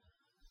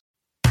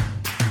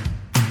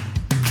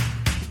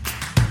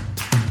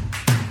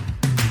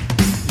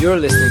You're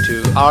listening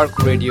to ARC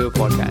Radio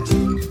Podcast.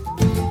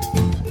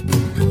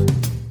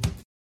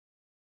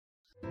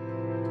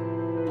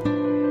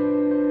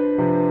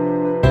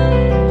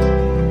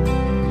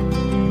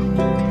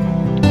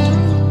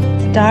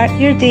 Start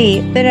your day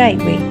the right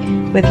way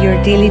with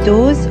your daily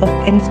dose of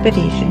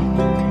inspiration.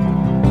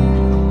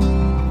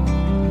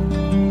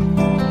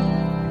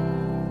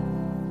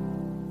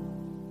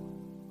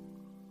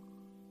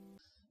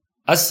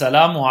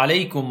 Assalamu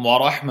alaikum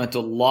wa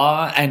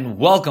rahmatullah, and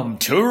welcome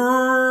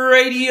to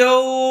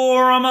Radio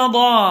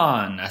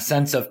Ramadan. A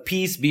sense of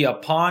peace be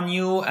upon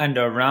you and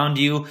around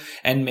you,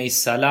 and may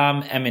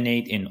salam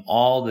emanate in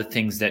all the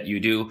things that you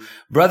do.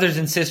 Brothers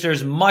and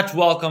sisters, much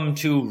welcome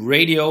to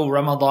Radio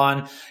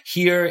Ramadan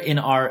here in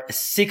our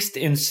 6th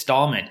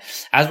installment.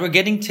 As we're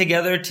getting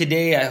together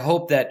today, I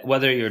hope that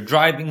whether you're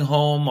driving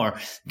home or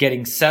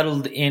getting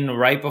settled in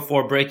right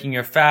before breaking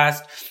your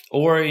fast,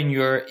 or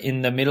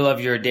in the middle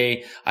of your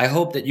day, I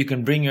hope that you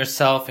can bring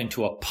yourself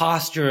into a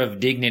posture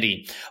of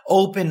dignity.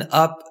 Open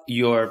up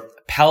your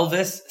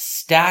pelvis,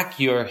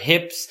 stack your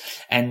hips,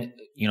 and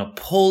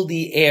pull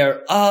the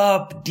air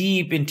up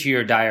deep into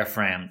your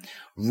diaphragm.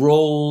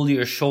 Roll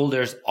your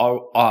shoulders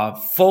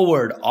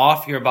forward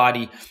off your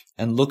body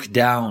and look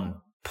down.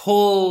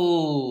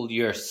 Pull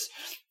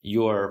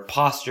your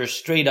posture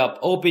straight up.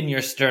 Open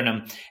your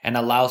sternum and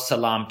allow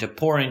salam to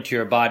pour into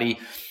your body.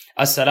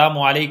 Assalamu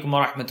alaikum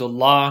wa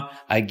rahmatullah.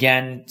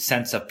 Again,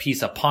 sense of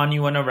peace upon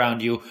you and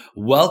around you.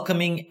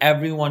 Welcoming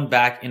everyone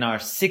back in our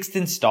 6th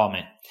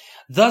installment.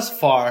 Thus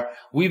far,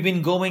 we've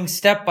been going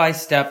step by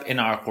step in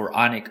our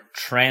Quranic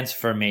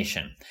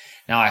transformation.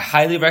 Now, I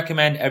highly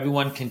recommend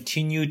everyone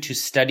continue to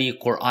study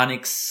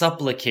Quranic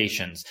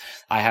supplications.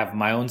 I have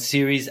my own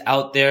series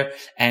out there,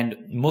 and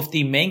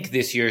Mufti Menk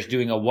this year is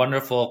doing a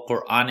wonderful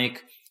Quranic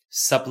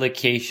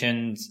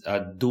supplications,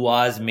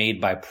 du'as made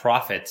by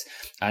prophets.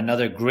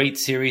 Another great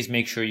series.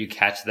 Make sure you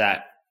catch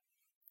that.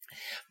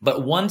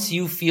 But once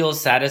you feel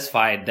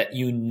satisfied that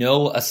you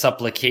know a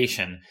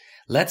supplication,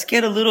 let's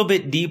get a little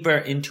bit deeper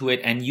into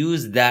it and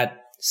use that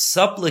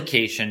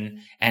supplication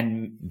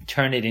and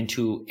turn it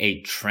into a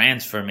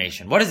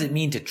transformation. What does it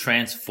mean to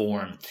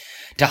transform?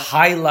 To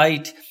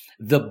highlight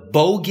the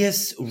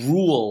bogus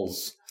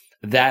rules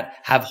that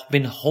have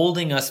been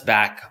holding us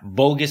back.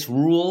 Bogus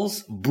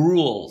rules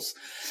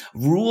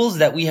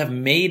that we have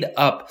made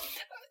up,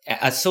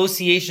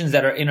 associations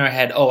that are in our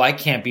head. Oh, I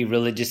can't be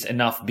religious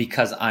enough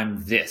because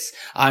I'm this.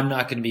 I'm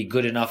not going to be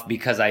good enough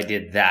because I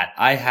did that.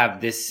 I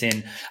have this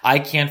sin. I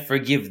can't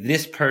forgive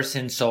this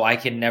person, so I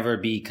can never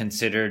be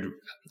considered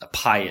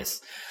pious.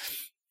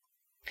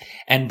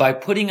 And by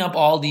putting up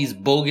all these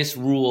bogus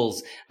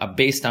rules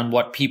based on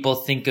what people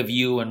think of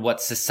you and what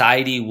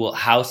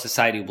how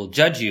society will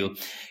judge you,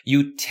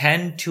 you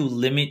tend to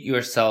limit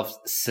yourself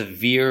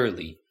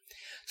severely.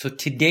 So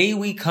today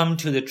we come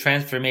to the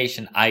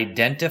transformation,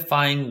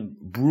 identifying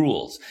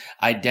rules,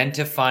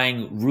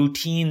 identifying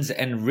routines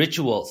and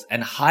rituals,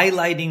 and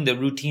highlighting the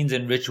routines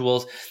and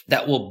rituals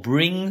that will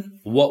bring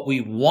what we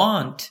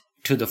want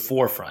to the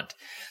forefront.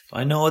 So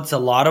I know it's a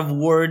lot of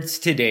words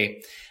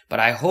today,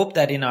 but I hope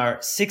that in our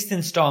 6th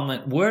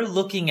installment, we're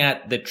looking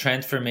at the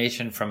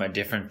transformation from a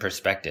different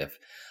perspective.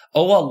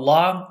 Oh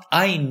Allah,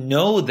 I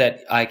know that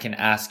I can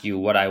ask you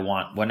what I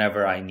want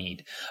whenever I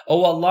need.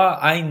 Oh Allah,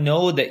 I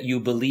know that you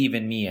believe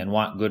in me and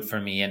want good for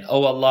me. And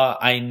oh Allah,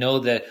 I know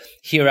that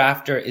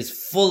hereafter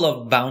is full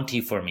of bounty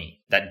for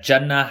me. That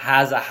Jannah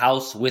has a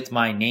house with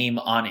my name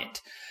on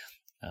it.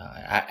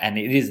 And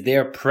it is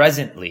there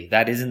presently.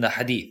 That is in the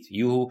hadith.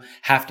 You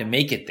have to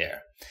make it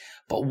there.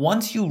 But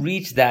once you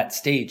reach that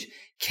stage,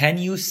 can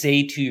you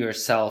say to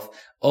yourself,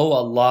 oh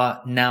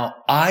Allah, now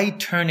I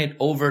turn it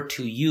over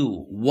to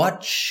you.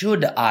 What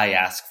should I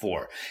ask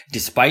for?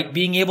 Despite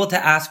being able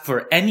to ask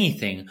for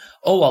anything,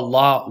 oh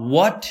Allah,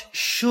 what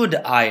should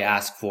I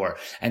ask for?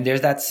 And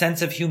there's that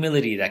sense of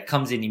humility that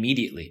comes in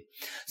immediately.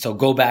 So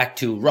go back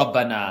to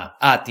Rabbana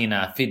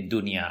atina fid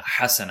dunya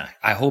hasana.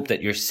 I hope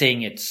that you're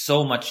saying it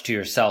so much to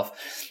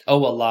yourself.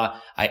 Oh Allah,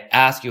 I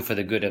ask you for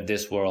the good of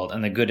this world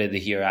and the good of the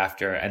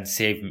hereafter, and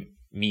save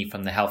me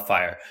from the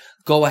hellfire.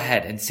 Go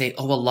ahead and say,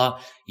 oh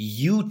Allah,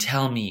 you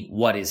tell me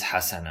what is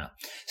hasana.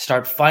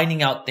 Start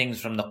finding out things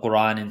from the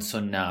Quran and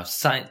Sunnah,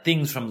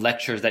 things from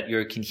lectures that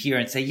you can hear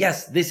and say,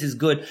 yes, this is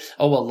good.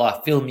 Oh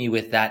Allah, fill me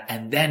with that,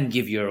 and then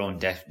give your own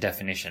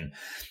definition.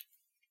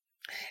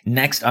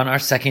 Next, on our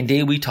 2nd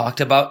day, we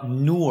talked about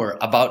nur,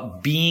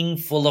 about being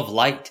full of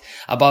light,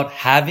 about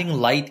having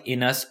light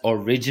in us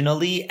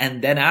originally,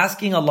 and then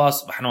asking Allah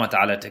subhanahu wa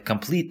ta'ala to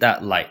complete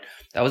that light.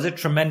 That was a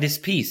tremendous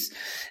piece.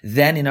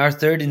 Then in our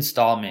 3rd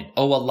installment,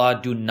 oh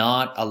Allah, do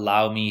not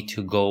allow me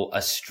to go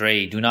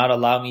astray. Do not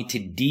allow me to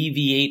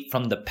deviate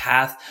from the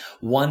path.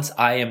 Once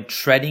I am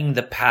treading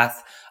the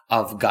path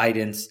of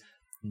guidance,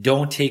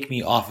 don't take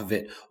me off of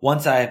it.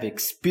 Once I have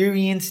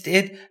experienced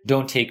it,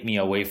 don't take me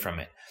away from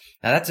it.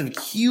 Now that's a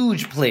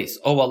huge place.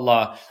 Oh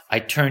Allah, I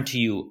turn to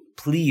you.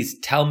 Please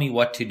tell me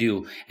what to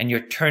do. And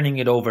you're turning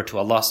it over to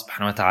Allah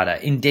subhanahu wa ta'ala.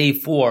 In day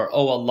 4,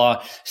 oh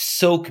Allah,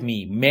 soak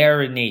me,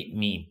 marinate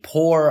me,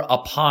 pour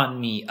upon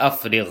me,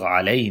 afrigh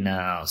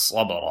alayna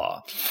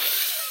sabra.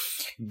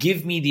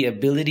 Give me the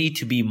ability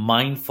to be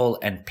mindful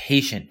and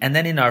patient. And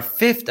then in our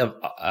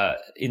 5th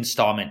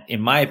installment, in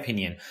my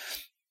opinion,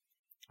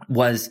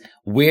 was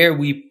where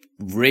we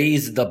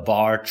raised the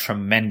bar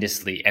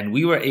tremendously. And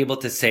we were able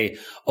to say,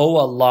 oh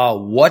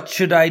Allah, what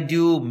should I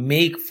do?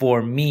 Make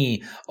for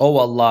me. Oh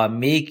Allah,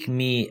 make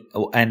me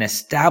an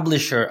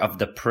establisher of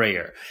the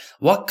prayer.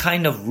 What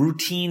kind of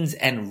routines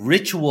and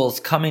rituals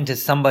come into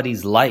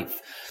somebody's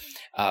life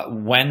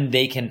when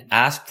they can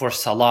ask for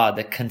salah,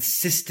 the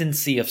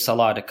consistency of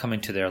salah to come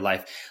into their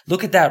life?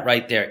 Look at that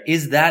right there.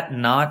 Is that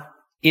not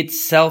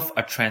itself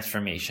a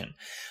transformation?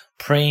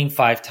 Praying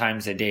 5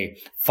 times a day,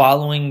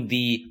 following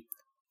the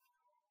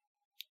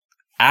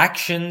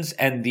actions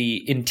and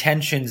the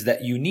intentions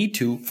that you need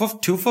to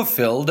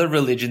fulfill the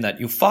religion that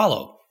you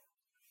follow.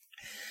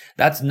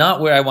 That's not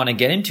where I want to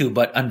get into,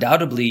 but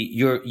undoubtedly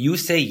you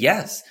say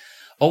yes.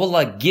 Oh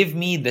Allah, give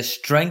me the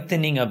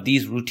strengthening of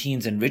these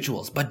routines and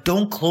rituals, but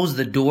don't close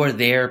the door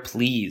there,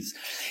 please.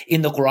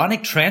 In the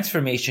Quranic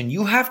transformation,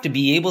 you have to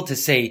be able to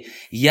say,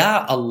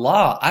 Ya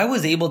Allah, I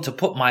was able to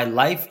put my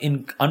life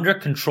under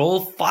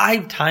control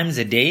 5 times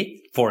a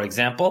day, for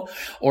example,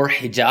 or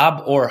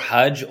hijab or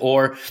hajj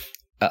or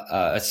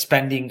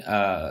spending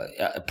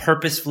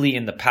purposefully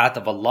in the path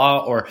of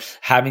Allah, or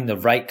having the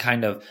right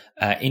kind of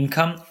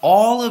income.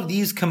 All of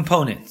these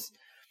components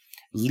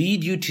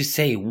lead you to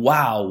say,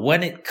 wow,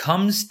 when it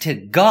comes to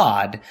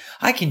God,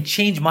 I can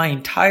change my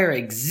entire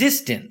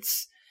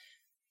existence.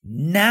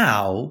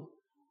 Now,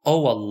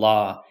 oh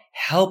Allah,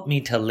 help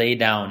me to lay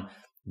down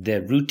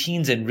the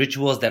routines and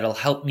rituals that'll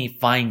help me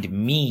find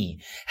me,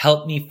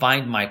 help me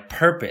find my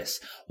purpose.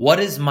 What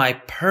is my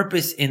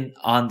purpose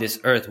on this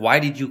earth? Why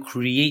did you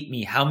create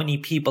me? How many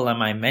people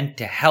am I meant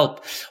to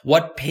help?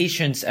 What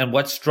patience and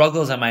what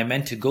struggles am I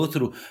meant to go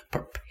through?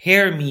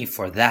 Prepare me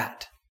for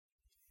that.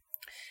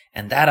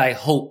 And that I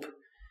hope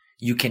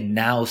you can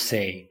now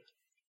say,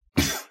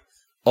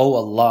 oh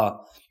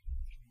Allah,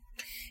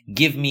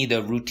 give me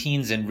the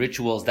routines and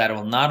rituals that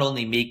will not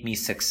only make me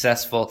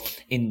successful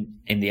in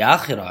the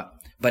akhirah,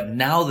 but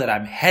now that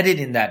I'm headed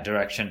in that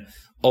direction,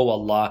 oh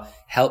Allah,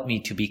 help me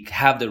to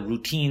have the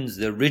routines,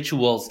 the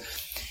rituals,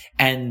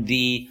 and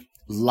the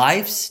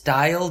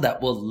lifestyle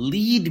that will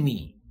lead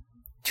me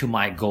to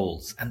my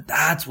goals. And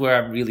that's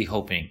where I'm really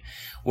hoping.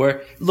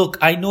 Where, look,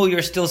 I know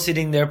you're still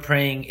sitting there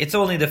praying. It's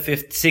only the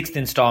 5th, 6th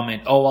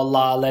installment. Oh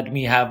Allah, let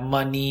me have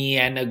money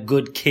and a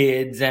good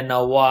kids and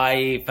a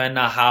wife and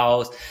a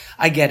house.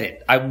 I get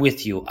it. I'm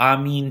with you.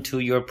 Ameen to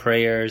your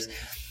prayers.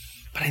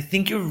 But I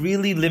think you're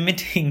really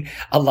limiting.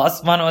 Allah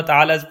subhanahu wa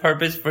ta'ala's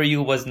purpose for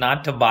you was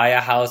not to buy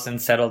a house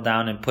and settle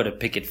down and put a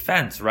picket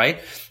fence, right?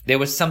 There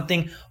was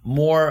something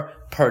more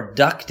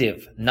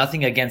productive.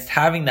 Nothing against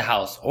having the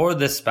house or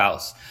the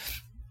spouse.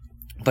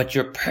 But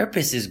your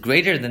purpose is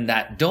greater than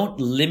that. Don't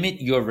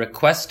limit your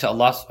request to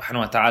Allah subhanahu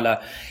wa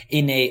ta'ala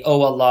in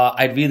oh Allah,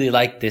 I'd really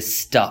like this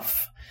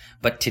stuff.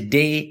 But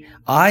today,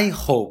 I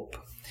hope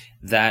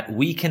that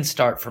we can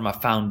start from a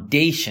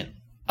foundation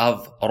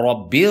of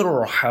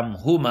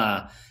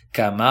Rabbirhamhuma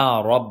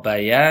kama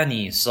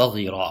rabbayani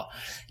saghira.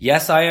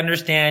 Yes, I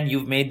understand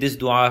you've made this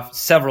dua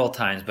several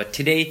times, but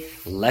today,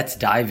 let's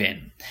dive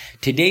in.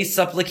 Today's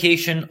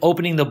supplication,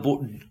 opening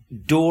the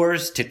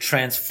doors to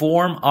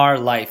transform our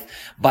life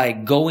by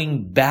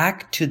going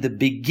back to the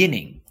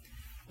beginning.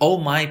 Oh,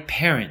 my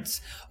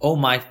parents, oh,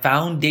 my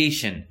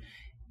foundation,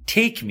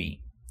 take me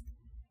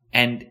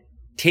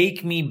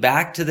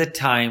back to the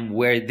time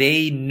where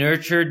they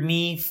nurtured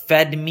me,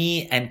 fed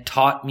me, and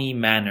taught me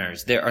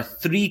manners. There are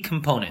 3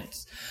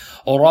 components.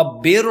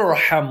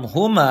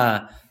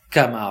 Rabbirhamhuma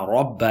kama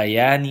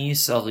rabbayani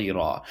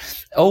saghira.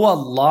 Oh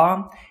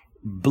Allah,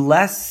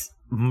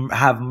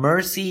 have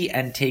mercy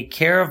and take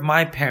care of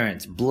my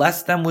parents.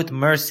 Bless them with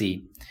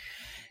mercy.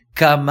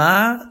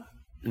 Kama,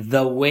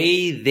 the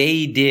way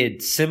they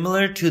did,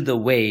 similar to the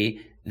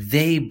way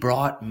they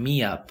brought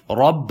me up.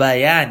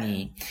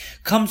 Rabbayani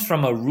comes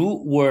from a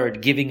root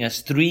word giving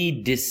us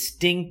 3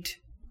 distinct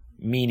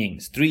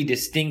meanings, 3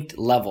 distinct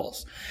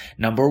levels.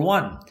 Number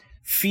 1,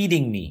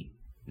 feeding me.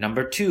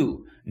 Number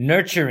 2,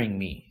 nurturing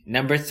me.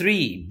 Number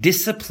 3,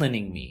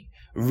 disciplining me.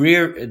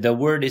 Rear, the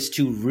word is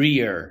to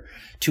rear,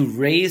 to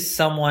raise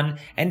someone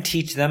and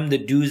teach them the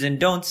do's and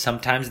don'ts.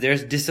 Sometimes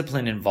there's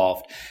discipline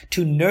involved.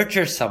 To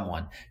nurture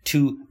someone,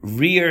 to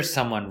rear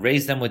someone,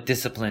 raise them with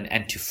discipline,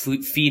 and to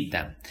feed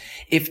them.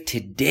 If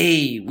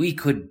today we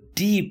could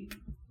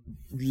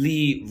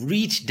deeply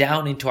reach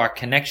down into our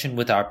connection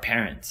with our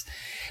parents,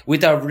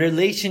 with our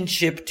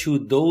relationship to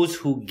those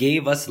who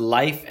gave us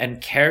life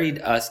and carried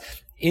us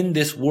in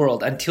this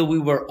world until we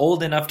were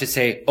old enough to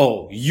say,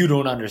 oh, you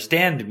don't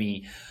understand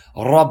me.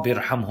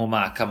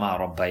 Rabbirhamhuma kama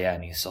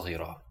rabbayani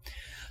saghira.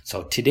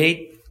 So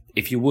today,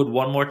 if you would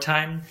one more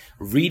time,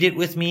 read it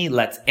with me.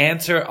 Let's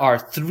answer our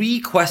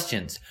 3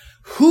 questions.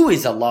 Who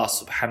is Allah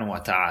subhanahu wa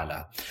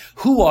ta'ala?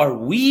 Who are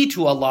we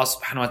to Allah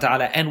subhanahu wa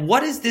ta'ala? And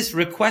what is this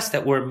request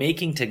that we're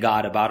making to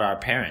God about our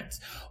parents?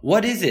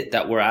 What is it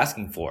that we're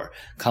asking for?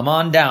 Come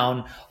on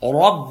down.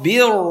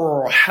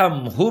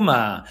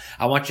 Rabbirhamhuma.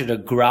 I want you to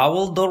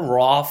growl the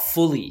ra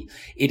fully.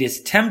 It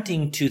is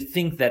tempting to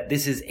think that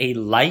this is a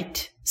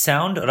light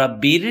sound,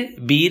 rabbir,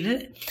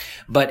 bir,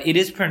 but it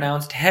is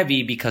pronounced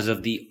heavy because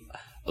of the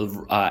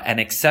an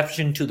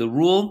exception to the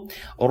rule.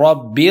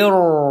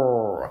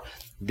 Rabbir.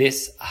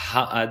 This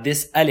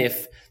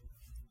alif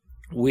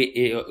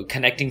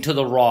connecting to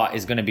the ra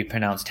is going to be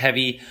pronounced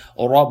heavy.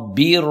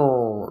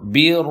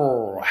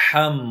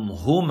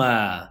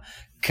 Rabbirhamhuma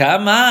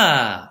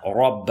kama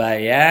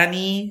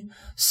rabbayani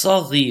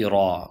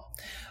saghira.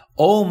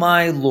 O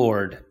my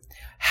Lord,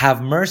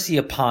 have mercy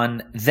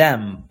upon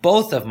them,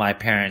 both of my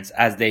parents,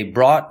 as they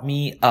brought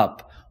me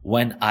up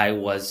when I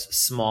was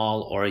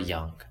small or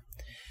young.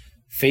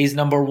 Phase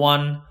number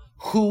 1.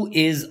 Who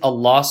is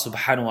Allah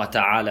subhanahu wa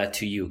ta'ala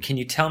to you? Can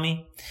you tell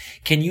me?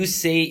 Can you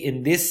say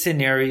in this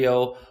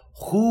scenario,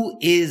 who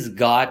is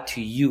God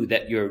to you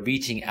that you're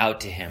reaching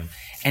out to Him?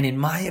 And in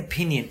my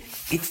opinion,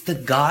 it's the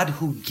God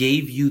who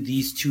gave you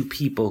these two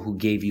people who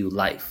gave you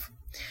life.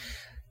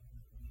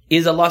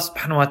 Is Allah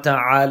subhanahu wa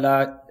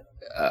ta'ala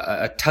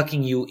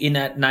tucking you in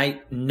at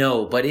night?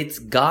 No, but it's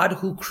God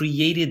who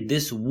created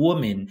this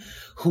woman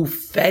who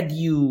fed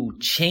you,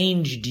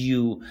 changed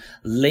you,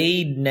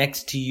 laid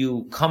next to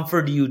you,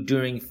 comforted you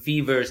during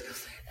fevers.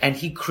 And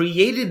He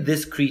created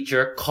this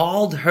creature,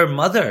 called her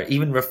mother,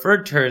 even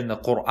referred to her in the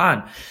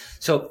Quran.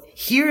 So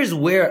here's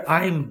where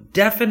I'm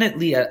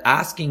definitely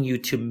asking you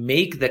to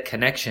make the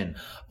connection.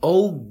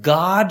 Oh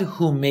God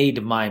who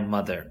made my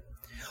mother.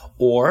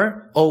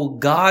 Or, oh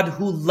God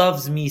who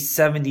loves me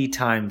 70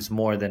 times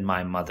more than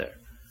my mother,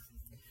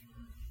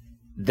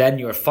 than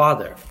your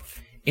father.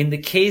 In the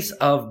case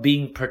of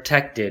being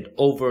protected,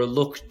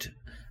 looked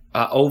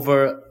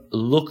over,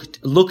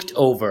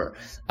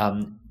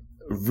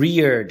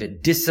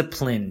 reared,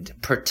 disciplined,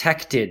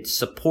 protected,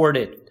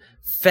 supported,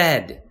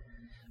 fed,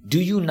 do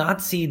you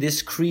not see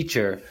this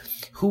creature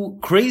who,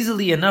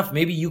 crazily enough,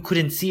 maybe you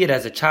couldn't see it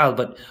as a child,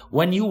 but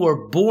when you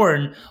were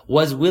born,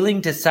 was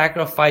willing to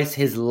sacrifice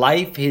his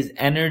life, his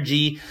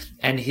energy,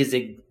 and his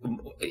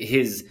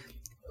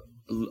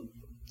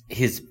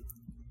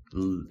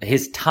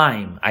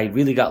time. I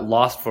really got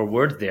lost for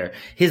words there.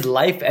 His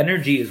life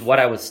energy is what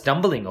I was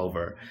stumbling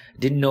over.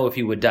 Didn't know if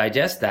he would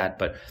digest that,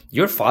 but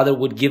your father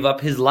would give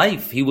up his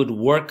life. He would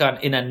work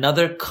in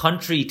another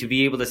country to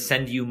be able to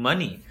send you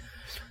money.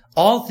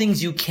 All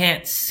things you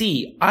can't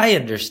see, I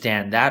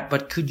understand that,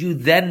 but could you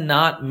then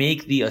not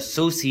make the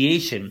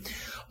association,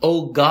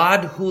 oh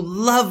God who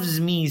loves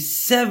me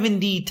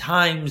 70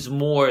 times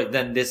more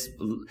than this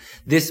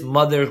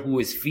mother who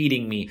is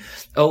feeding me.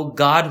 Oh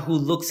God who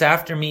looks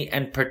after me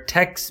and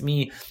protects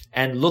me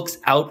and looks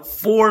out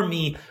for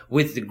me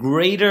with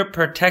greater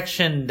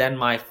protection than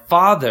my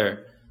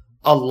father.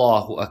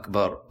 Allahu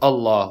Akbar,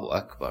 Allahu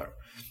Akbar.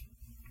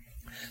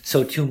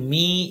 So to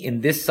me,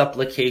 in this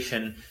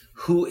supplication,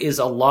 who is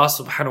Allah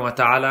subhanahu wa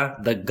ta'ala?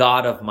 The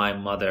God of my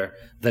mother,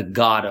 the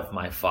God of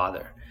my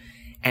father.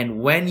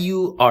 And when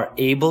you are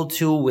able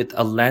to, with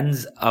a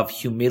lens of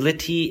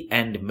humility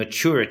and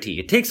maturity,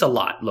 it takes a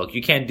lot. Look,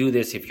 you can't do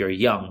this if you're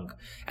young.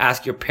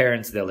 Ask your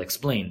parents, they'll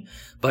explain.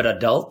 But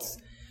adults,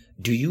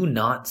 do you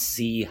not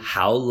see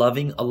how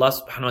loving Allah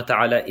subhanahu wa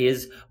ta'ala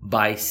is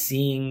by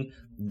seeing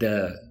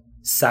the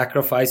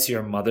sacrifice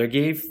your mother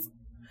gave?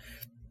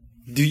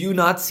 Do you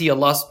not see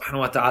Allah subhanahu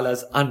wa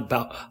ta'ala's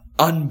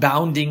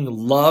unbounding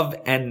love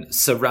and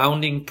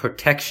surrounding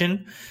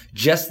protection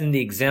just in the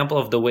example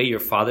of the way your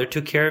father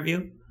took care of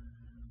you?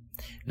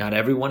 Not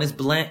everyone is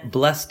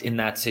blessed in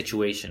that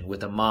situation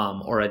with a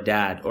mom or a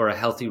dad or a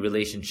healthy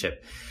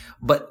relationship.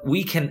 But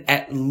we can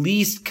at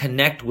least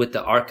connect with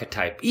the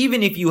archetype.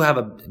 Even if you have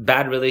a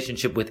bad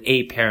relationship with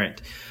a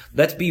parent,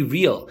 let's be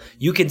real.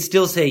 You can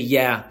still say,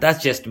 yeah,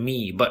 that's just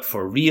me. But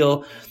for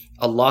real,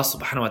 Allah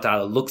subhanahu wa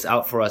ta'ala looks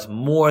out for us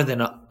more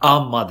than a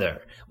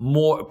mother.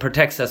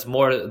 Protects us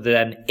more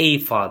than a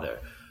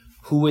father.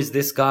 Who is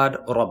this God?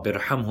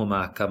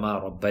 Rabbirhamhuma kama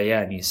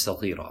rabbayani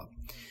saghira.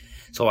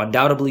 So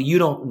undoubtedly you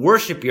don't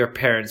worship your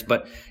parents,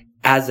 but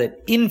as an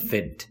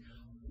infant,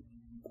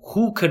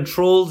 who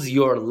controls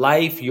your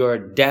life, your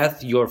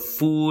death, your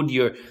food,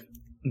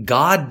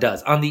 God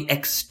does on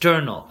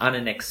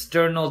an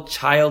external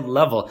child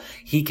level.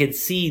 He can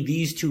see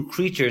these two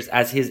creatures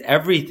as his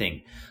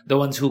everything. The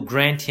ones who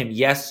grant him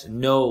yes,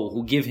 no,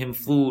 who give him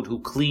food, who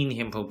clean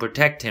him, who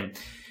protect him.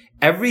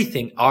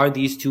 Everything are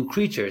these two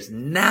creatures.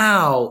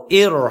 Now,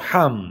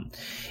 irhamhuma,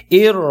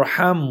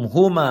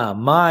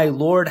 my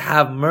Lord,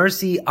 have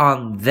mercy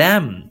on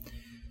them.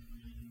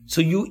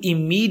 So you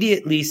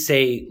immediately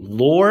say,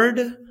 Lord,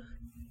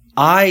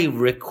 I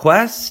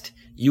request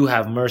you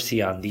have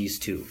mercy on these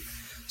two.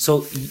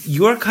 So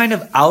you're kind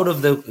of out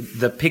of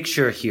the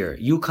picture here.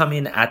 You come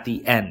in at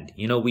the end.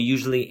 We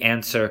usually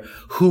answer,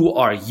 who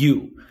are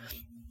you?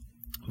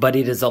 but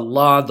it is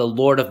Allah, the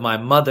Lord of my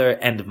mother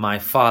and my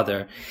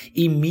father.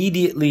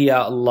 Immediately,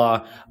 Ya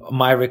Allah,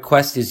 my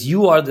request is,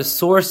 you are the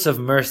source of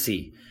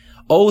mercy.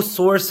 O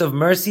source of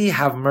mercy,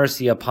 have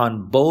mercy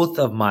upon both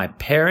of my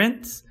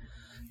parents,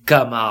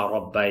 kama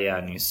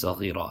rabbayani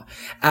saghira,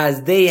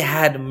 as they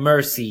had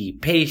mercy,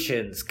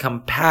 patience,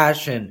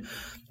 compassion,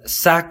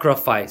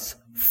 sacrifice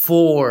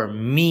for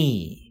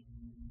me.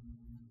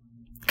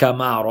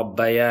 Kama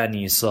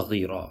rabbayani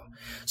saghira.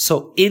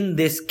 So in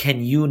this,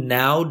 can you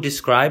now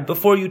describe,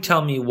 before you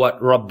tell me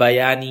what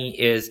rabbayani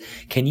is,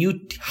 can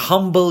you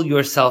humble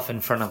yourself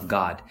in front of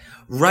God?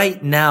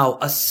 Right now,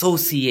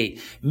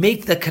 associate,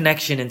 make the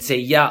connection and say,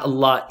 Ya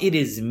Allah, it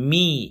is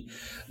me,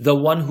 the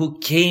one who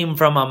came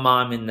from a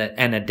mom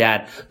and a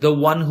dad, the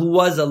one who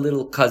was a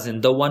little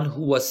cousin, the one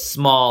who was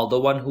small, the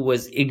one who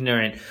was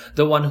ignorant,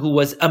 the one who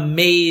was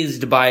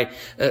amazed by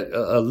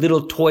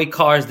little toy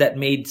cars that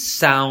made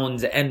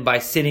sounds, and by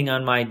sitting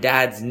on my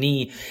dad's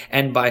knee,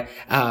 and by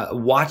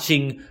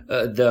watching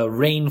the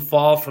rain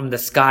fall from the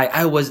sky.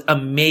 I was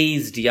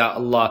amazed, Ya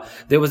Allah.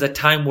 There was a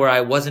time where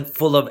I wasn't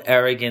full of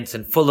arrogance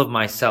and full of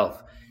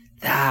myself.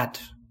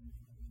 That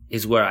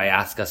is where I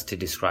ask us to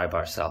describe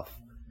ourselves.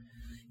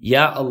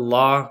 Ya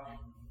Allah,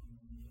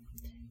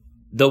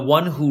 the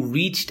one who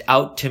reached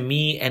out to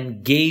me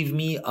and gave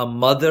me a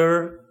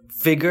mother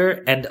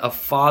figure and a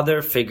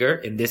father figure,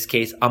 in this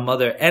case, a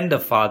mother and a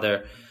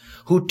father,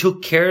 who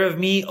took care of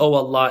me. Oh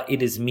Allah,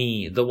 it is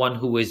me, the one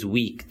who is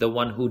weak, the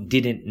one who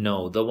didn't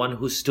know, the one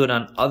who stood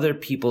on other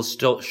people's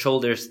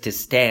shoulders to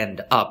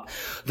stand up,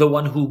 the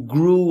one who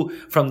grew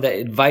from the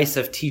advice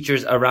of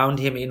teachers around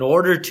him in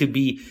order to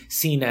be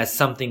seen as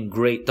something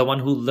great, the one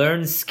who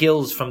learned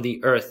skills from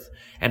the earth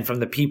and from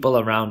the people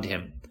around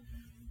him.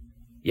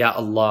 Ya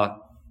Allah,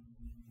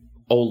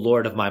 O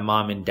Lord of my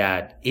mom and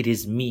dad, it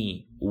is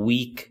me,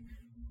 weak,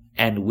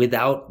 and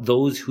without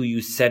those who you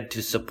sent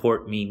to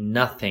support me,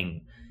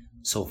 nothing.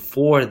 So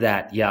for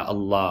that, Ya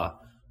Allah,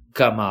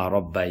 kama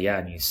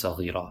rabbayani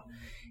saghira,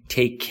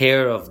 take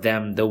care of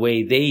them the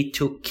way they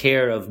took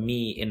care of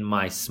me in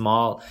my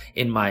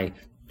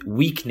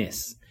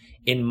weakness,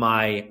 in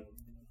my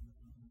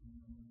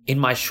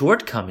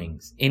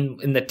shortcomings,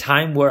 in the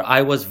time where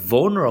I was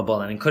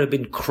vulnerable and it could have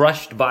been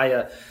crushed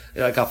by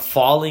a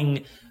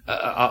falling,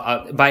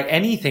 by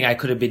anything. I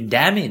could have been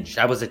damaged.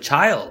 I was a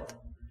child.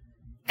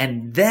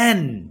 And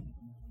then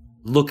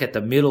look at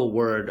the middle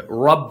word,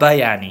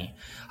 rabbayani.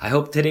 I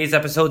hope today's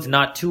episode's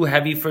not too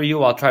heavy for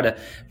you. I'll try to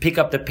pick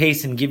up the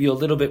pace and give you a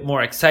little bit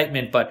more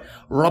excitement. But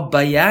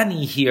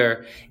rabbayani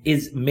here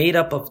is made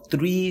up of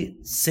 3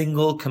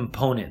 single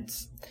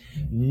components.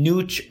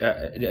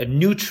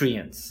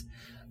 Nutrients.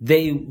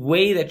 The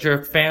way that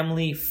your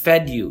family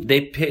fed you.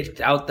 They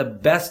picked out the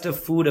best of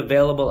food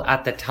available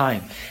at the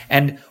time.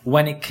 And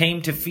when it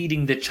came to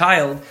feeding the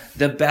child,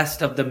 the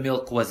best of the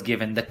milk was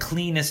given. The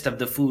cleanest of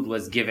the food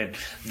was given.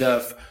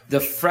 The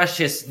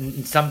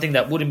freshest, something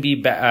that wouldn't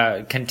be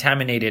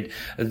contaminated.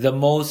 The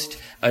most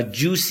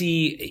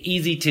juicy,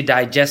 easy to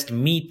digest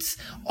meats.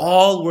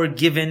 All were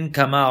given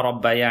kama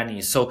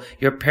rabbayani. So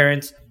your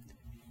parents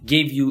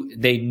gave you,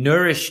 they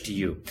nourished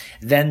you,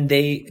 then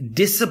they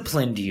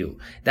disciplined you.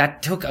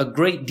 That took a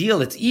great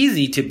deal. It's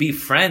easy to be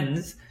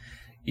friends.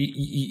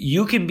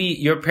 You can be,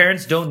 your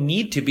parents don't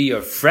need to be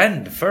your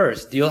friend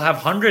first. You'll have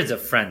hundreds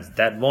of friends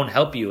that won't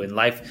help you in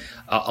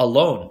life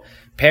alone.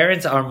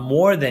 Parents are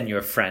more than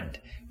your friend.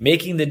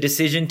 Making the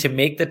decision to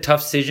make the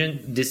tough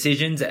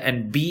decisions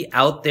and be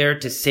out there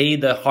to say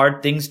the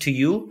hard things to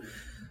you.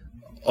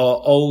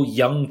 Oh,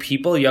 young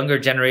people, younger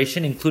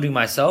generation, including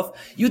myself,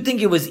 you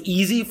think it was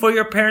easy for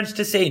your parents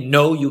to say,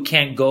 no, you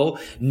can't go.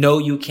 No,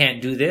 you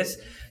can't do this.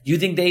 You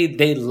think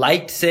they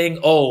liked saying,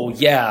 oh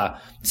yeah,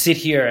 sit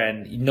here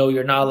and no,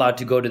 you're not allowed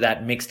to go to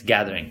that mixed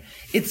gathering.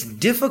 It's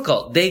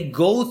difficult. They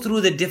go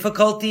through the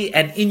difficulty,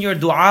 and in your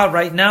dua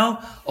right now,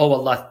 oh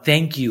Allah,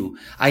 thank you.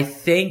 I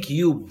thank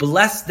you.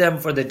 Bless them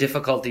for the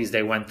difficulties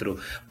they went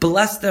through.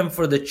 Bless them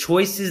for the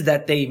choices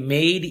that they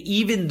made,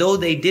 even though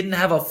they didn't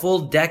have a full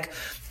deck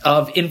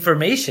of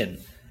information.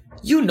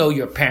 You know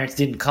your parents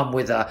didn't come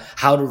with a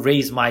how to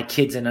raise my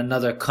kids in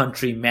another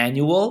country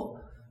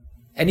manual.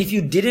 And if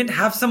you didn't,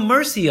 have some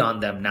mercy on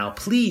them now.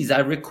 Please,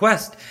 I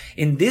request.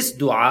 In this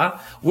dua,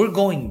 we're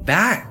going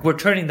back. We're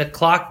turning the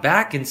clock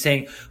back and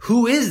saying,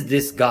 who is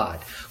this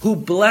God who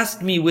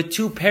blessed me with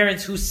 2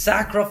 parents who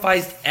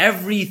sacrificed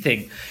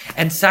everything,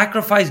 and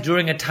sacrificed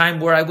during a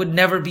time where I would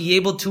never be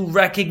able to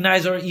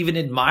recognize or even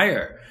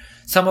admire?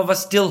 Some of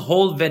us still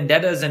hold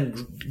vendettas and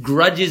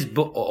grudges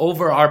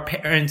over our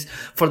parents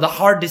for the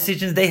hard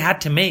decisions they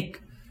had to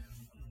make.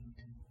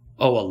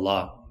 Oh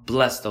Allah,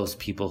 bless those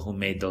people who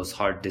made those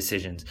hard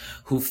decisions,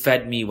 who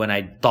fed me when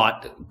I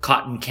thought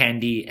cotton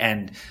candy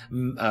and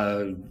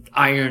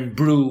iron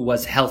brew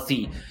was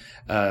healthy.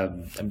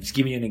 I'm just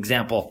giving you an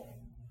example.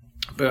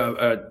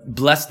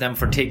 Bless them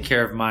for taking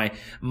care of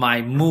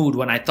my mood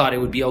when I thought it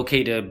would be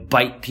okay to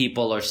bite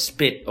people or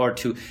spit or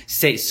to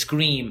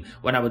scream.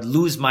 When I would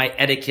lose my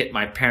etiquette,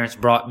 my parents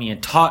brought me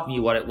and taught me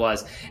what it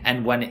was.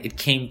 And when it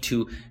came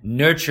to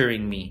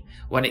nurturing me,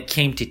 when it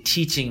came to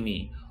teaching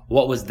me,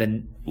 what was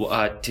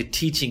to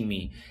teaching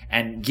me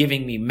and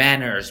giving me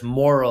manners,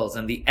 morals,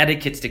 and the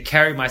etiquettes to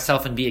carry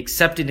myself and be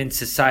accepted in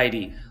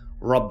society.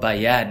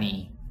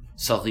 Rabbayani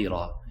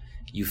saghira.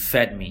 You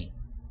fed me,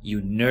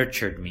 you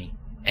nurtured me,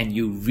 and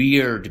you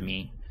reared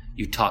me.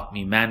 You taught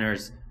me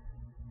manners,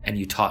 and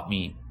you taught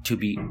me to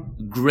be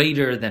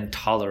greater than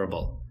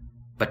tolerable,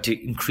 but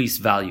to increase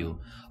value.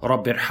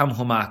 Rabbi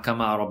irhamhuma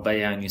kama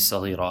rabbayani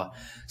saghira.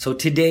 So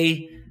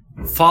today,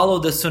 follow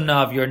the sunnah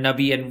of your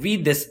Nabi and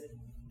read this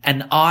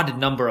an odd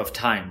number of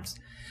times.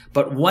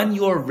 But when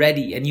you're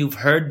ready and you've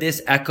heard this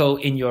echo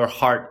in your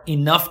heart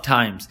enough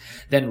times,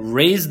 then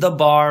raise the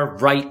bar,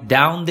 write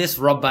down this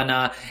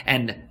Rabbana,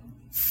 and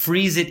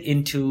freeze it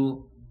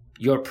into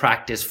your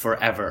practice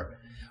forever.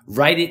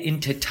 Write it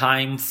into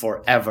time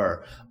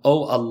forever.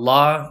 Oh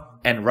Allah,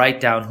 and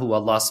write down who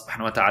Allah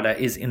subhanahu wa ta'ala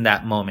is in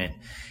that moment.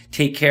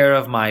 Take care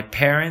of my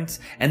parents,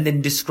 and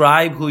then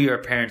describe who your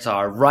parents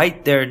are.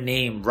 Write their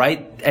name,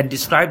 write and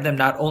describe them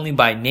not only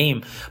by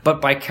name,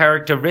 but by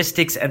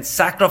characteristics and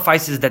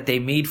sacrifices that they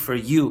made for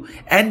you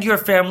and your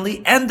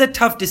family and the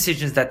tough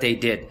decisions that they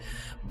did.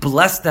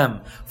 Bless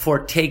them for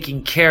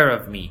taking care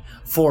of me,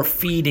 for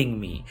feeding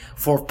me,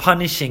 for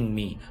punishing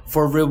me,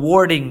 for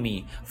rewarding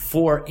me,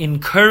 for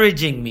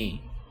encouraging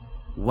me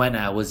when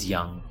I was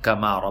young.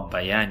 Kama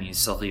rabbayani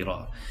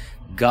saghira.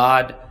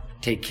 God,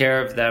 take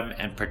care of them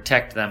and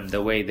protect them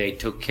the way they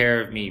took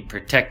care of me,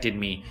 protected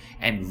me,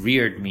 and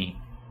reared me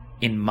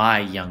in my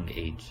young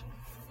age.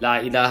 La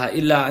ilaha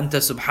illa anta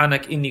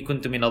subhanak inni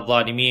kuntu min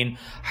al-zalimin.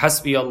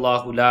 Hasbi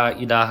Allahu la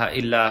ilaha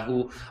illa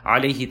hu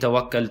alayhi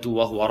tawakkaltu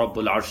wa huwa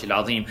rabbul arshil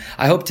azim.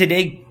 I hope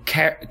today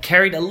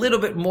carried a little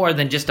bit more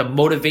than just a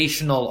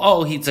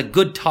motivational, it's a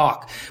good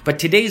talk. But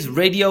today's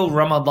Radio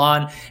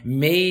Ramadan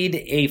made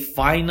a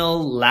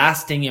final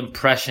lasting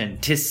impression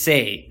to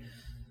say,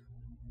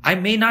 I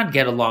may not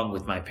get along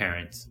with my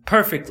parents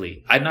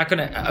perfectly. I'm not going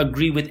to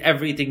agree with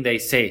everything they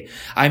say.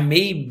 I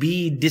may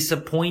be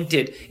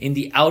disappointed in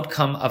the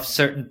outcome of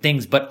certain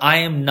things, but I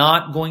am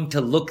not going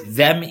to look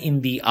them in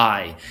the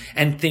eye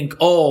and think,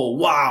 oh,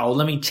 wow,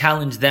 let me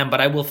challenge them.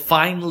 But I will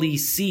finally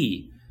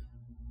see,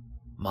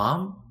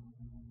 Mom,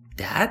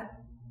 Dad,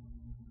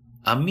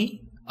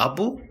 Ammi,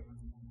 Abu,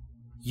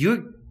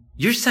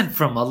 you're sent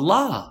from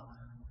Allah.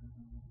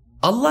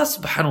 Allah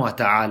subhanahu wa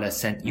ta'ala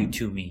sent you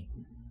to me.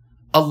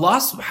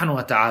 Allah subhanahu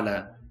wa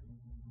ta'ala.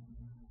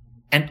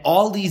 And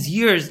all these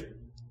years,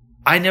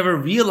 I never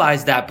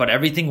realized that, but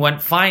everything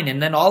went fine. And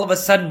then all of a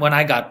sudden, when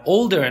I got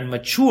older and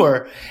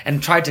mature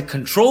and tried to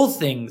control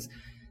things,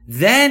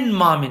 then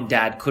Mom and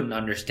Dad couldn't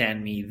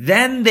understand me.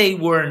 Then they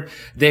were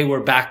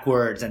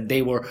backwards and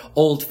they were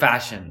old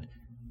fashioned.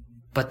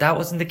 But that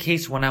wasn't the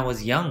case when I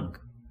was young.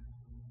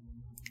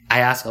 I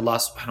ask Allah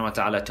subhanahu wa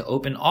ta'ala to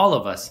open all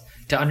of us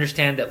to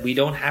understand that we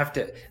don't have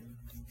to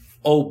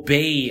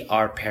obey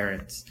our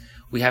parents.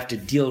 We have to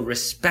deal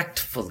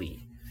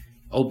respectfully.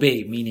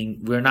 Obey,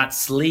 meaning we're not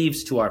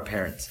slaves to our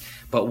parents.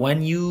 But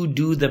when you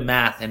do the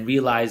math and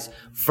realize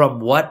from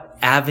what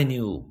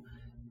avenue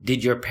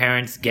did your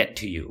parents get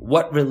to you?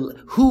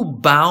 Who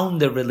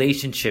bound the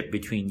relationship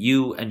between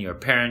you and your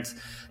parents?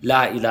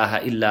 La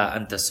ilaha illa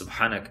anta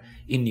subhanak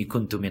inni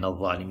kuntu min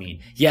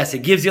al-zalimin. Yes, it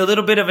gives you a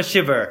little bit of a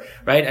shiver,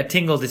 right? A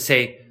tingle to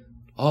say,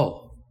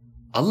 oh,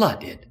 Allah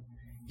did.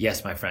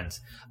 Yes, my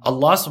friends.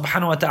 Allah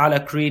subhanahu wa ta'ala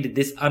created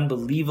this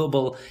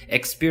unbelievable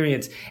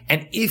experience.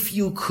 And if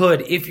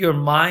your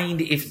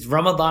mind, if it's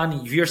Ramadan,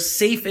 if you're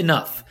safe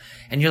enough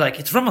and you're like,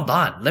 it's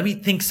Ramadan, let me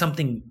think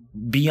something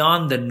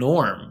beyond the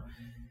norm.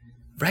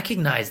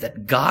 Recognize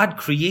that God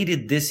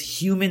created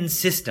this human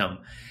system.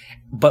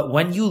 But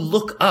when you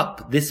look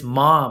up this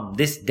mom,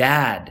 this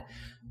dad,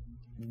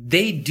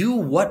 they do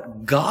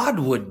what God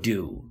would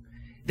do.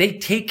 They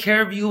take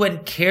care of you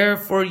and care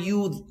for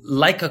you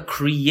like a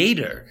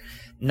creator.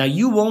 Now,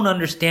 you won't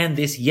understand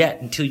this yet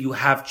until you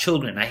have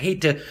children. I hate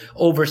to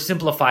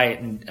oversimplify it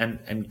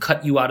and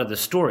cut you out of the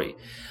story.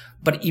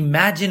 But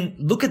imagine,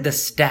 look at the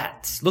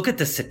stats. Look at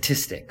the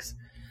statistics.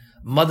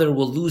 Mother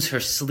will lose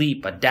her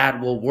sleep. A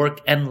dad will work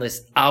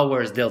endless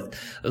hours. They'll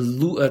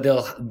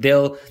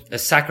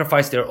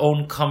sacrifice their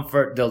own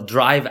comfort. They'll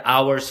drive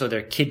hours so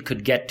their kid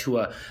could get to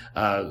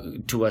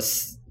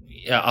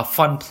a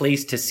fun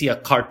place to see a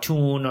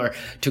cartoon or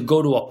to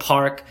go to a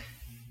park.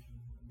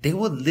 They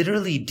will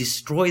literally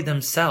destroy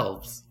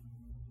themselves.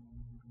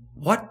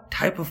 What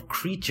type of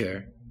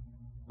creature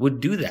would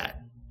do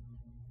that?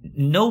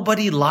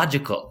 Nobody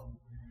logical.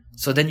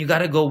 So then you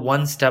got to go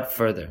one step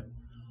further.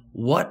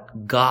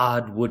 What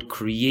God would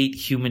create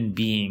human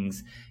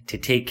beings to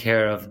take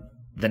care of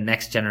the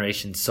next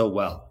generation so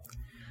well?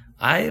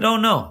 I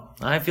don't know.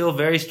 I feel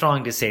very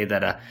strong to say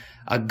that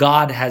a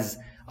God has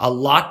a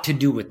lot to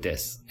do with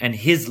this. And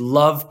his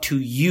love to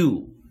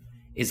you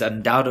is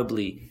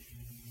undoubtedly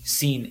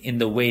seen in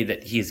the way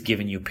that he has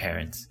given you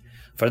parents.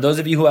 For those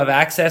of you who have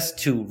access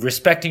to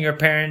respecting your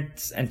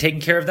parents and taking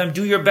care of them,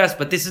 do your best.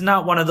 But this is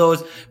not one of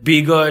those,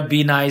 be good,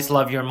 be nice,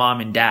 love your mom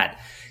and dad.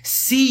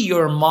 See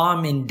your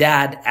mom and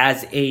dad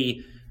as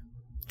a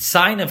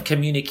sign of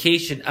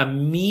communication, a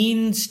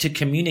means to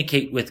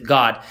communicate with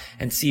God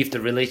and see if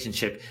the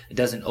relationship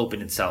doesn't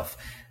open itself.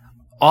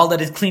 All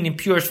that is clean and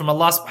pure is from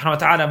Allah subhanahu wa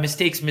ta'ala.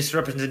 Mistakes,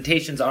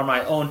 misrepresentations are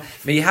my own.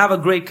 May you have a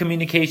great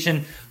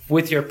communication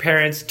with your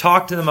parents.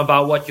 Talk to them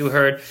about what you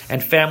heard.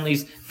 And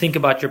families, think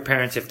about your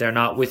parents if they're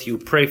not with you.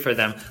 Pray for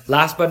them.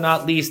 Last but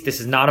not least, this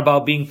is not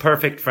about being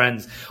perfect,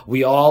 friends.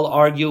 We all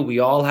argue. We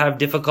all have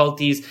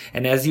difficulties.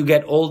 And as you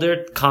get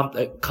older,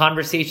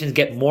 conversations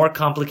get more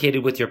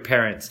complicated with your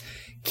parents.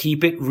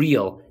 Keep it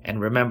real. And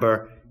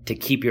remember to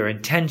keep your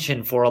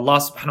intention for Allah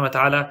subhanahu wa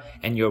ta'ala,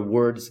 and your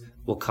words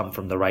will come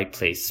from the right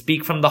place.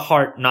 Speak from the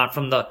heart, not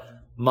from the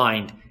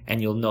mind,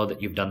 and you'll know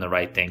that you've done the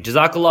right thing.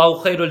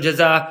 Jazakallahu khairul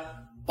jaza.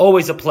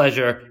 Always a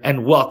pleasure,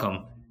 and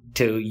welcome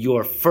to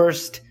your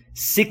first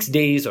 6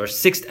 days or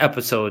 6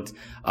 episodes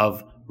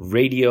of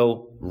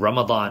Radio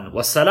Ramadan.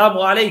 Wassalamu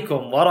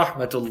alaikum wa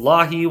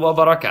rahmatullahi wa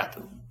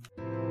barakatuh.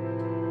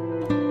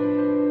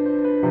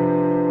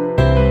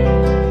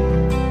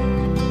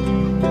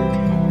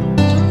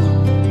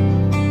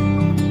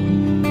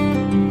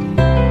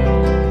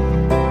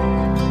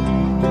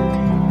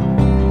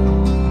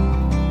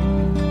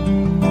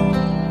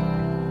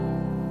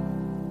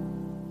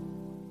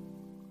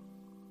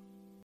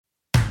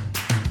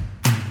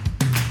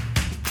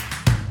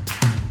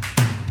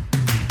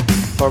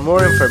 For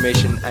more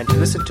information and to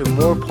listen to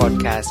more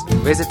podcasts,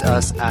 visit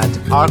us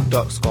at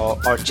arc.score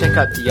or check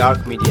out the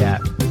Arc Media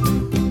app.